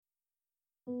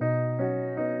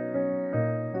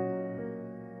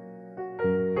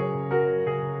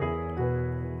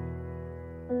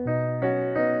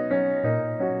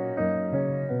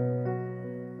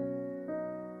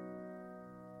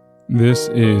This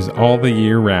is All the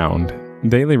Year Round,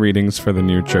 daily readings for the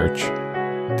new church.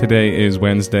 Today is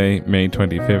Wednesday, May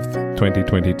 25th,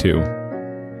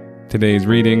 2022. Today's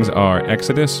readings are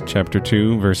Exodus chapter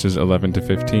 2, verses 11 to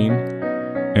 15,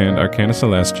 and Arcana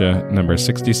Celestia, number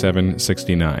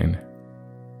 6769.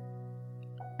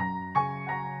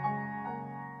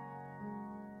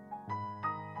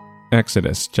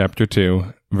 Exodus chapter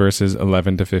 2, verses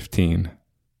 11 to 15.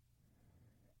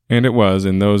 And it was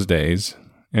in those days,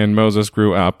 and Moses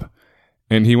grew up,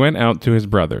 and he went out to his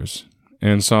brothers,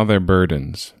 and saw their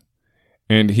burdens.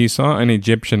 And he saw an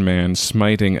Egyptian man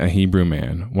smiting a Hebrew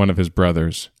man, one of his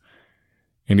brothers.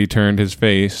 And he turned his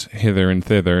face hither and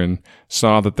thither, and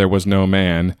saw that there was no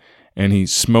man, and he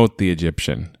smote the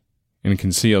Egyptian, and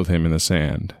concealed him in the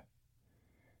sand.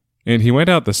 And he went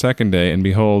out the second day, and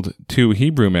behold, 2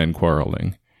 Hebrew men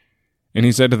quarreling. And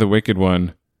he said to the wicked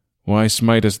one, Why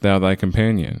smitest thou thy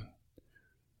companion?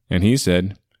 And he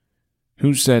said,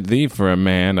 Who set thee for a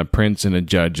man, a prince, and a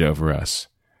judge over us?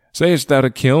 Sayest thou to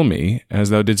kill me, as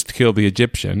thou didst kill the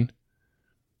Egyptian?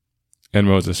 And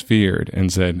Moses feared,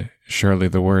 and said, Surely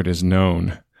the word is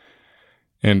known.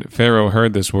 And Pharaoh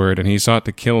heard this word, and he sought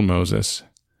to kill Moses.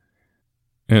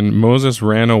 And Moses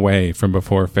ran away from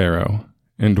before Pharaoh,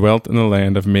 and dwelt in the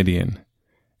land of Midian,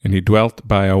 and he dwelt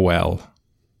by a well.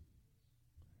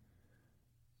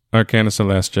 Arcana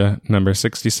Celestia, number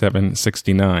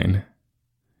 6769.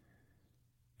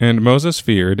 And Moses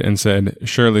feared, and said,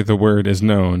 Surely the word is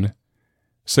known,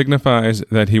 signifies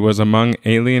that he was among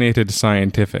alienated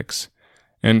scientifics,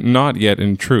 and not yet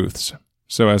in truths,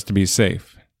 so as to be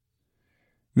safe.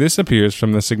 This appears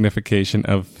from the signification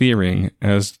of fearing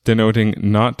as denoting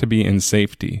not to be in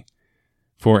safety,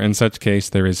 for in such case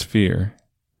there is fear.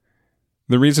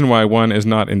 The reason why one is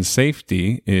not in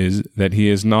safety is that he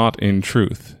is not in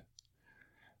truth.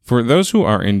 For those who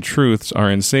are in truths are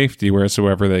in safety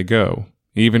wheresoever they go,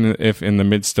 even if in the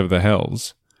midst of the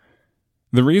hells.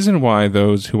 The reason why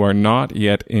those who are not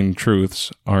yet in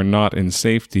truths are not in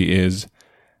safety is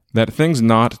that things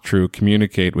not true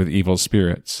communicate with evil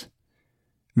spirits.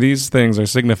 These things are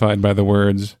signified by the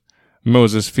words,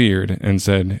 Moses feared, and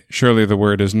said, Surely the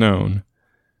word is known,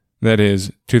 that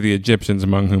is, to the Egyptians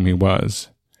among whom he was,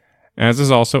 as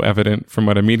is also evident from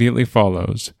what immediately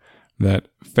follows, that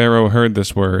Pharaoh heard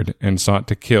this word and sought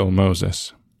to kill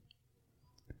Moses.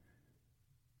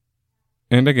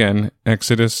 And again,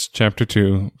 Exodus chapter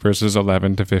 2, verses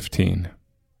 11 to 15.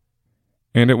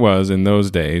 And it was in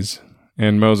those days,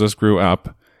 and Moses grew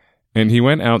up, and he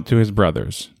went out to his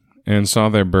brothers, and saw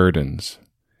their burdens.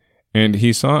 And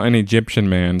he saw an Egyptian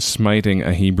man smiting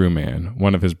a Hebrew man,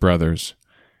 one of his brothers.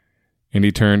 And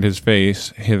he turned his face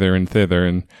hither and thither,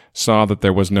 and saw that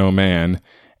there was no man,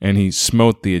 and he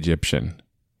smote the Egyptian,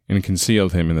 and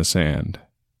concealed him in the sand.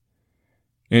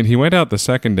 And he went out the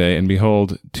second day, and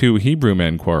behold, 2 Hebrew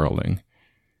men quarreling.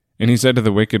 And he said to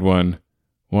the wicked one,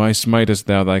 Why smitest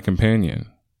thou thy companion?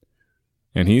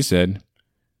 And he said,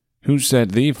 Who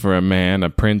set thee for a man, a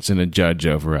prince, and a judge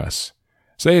over us?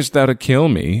 Sayest thou to kill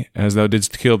me, as thou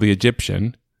didst kill the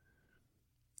Egyptian?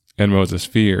 And Moses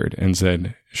feared, and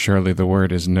said, Surely the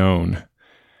word is known.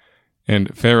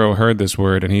 And Pharaoh heard this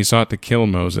word, and he sought to kill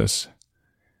Moses.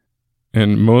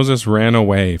 And Moses ran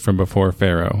away from before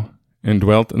Pharaoh, and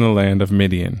dwelt in the land of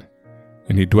Midian,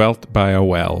 and he dwelt by a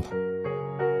well.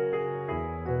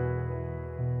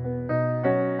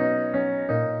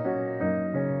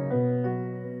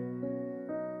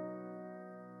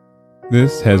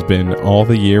 This has been All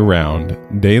the Year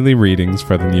Round, daily readings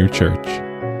for the new church.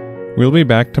 We'll be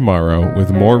back tomorrow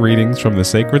with more readings from the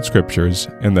sacred scriptures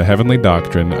and the heavenly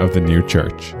doctrine of the new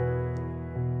church.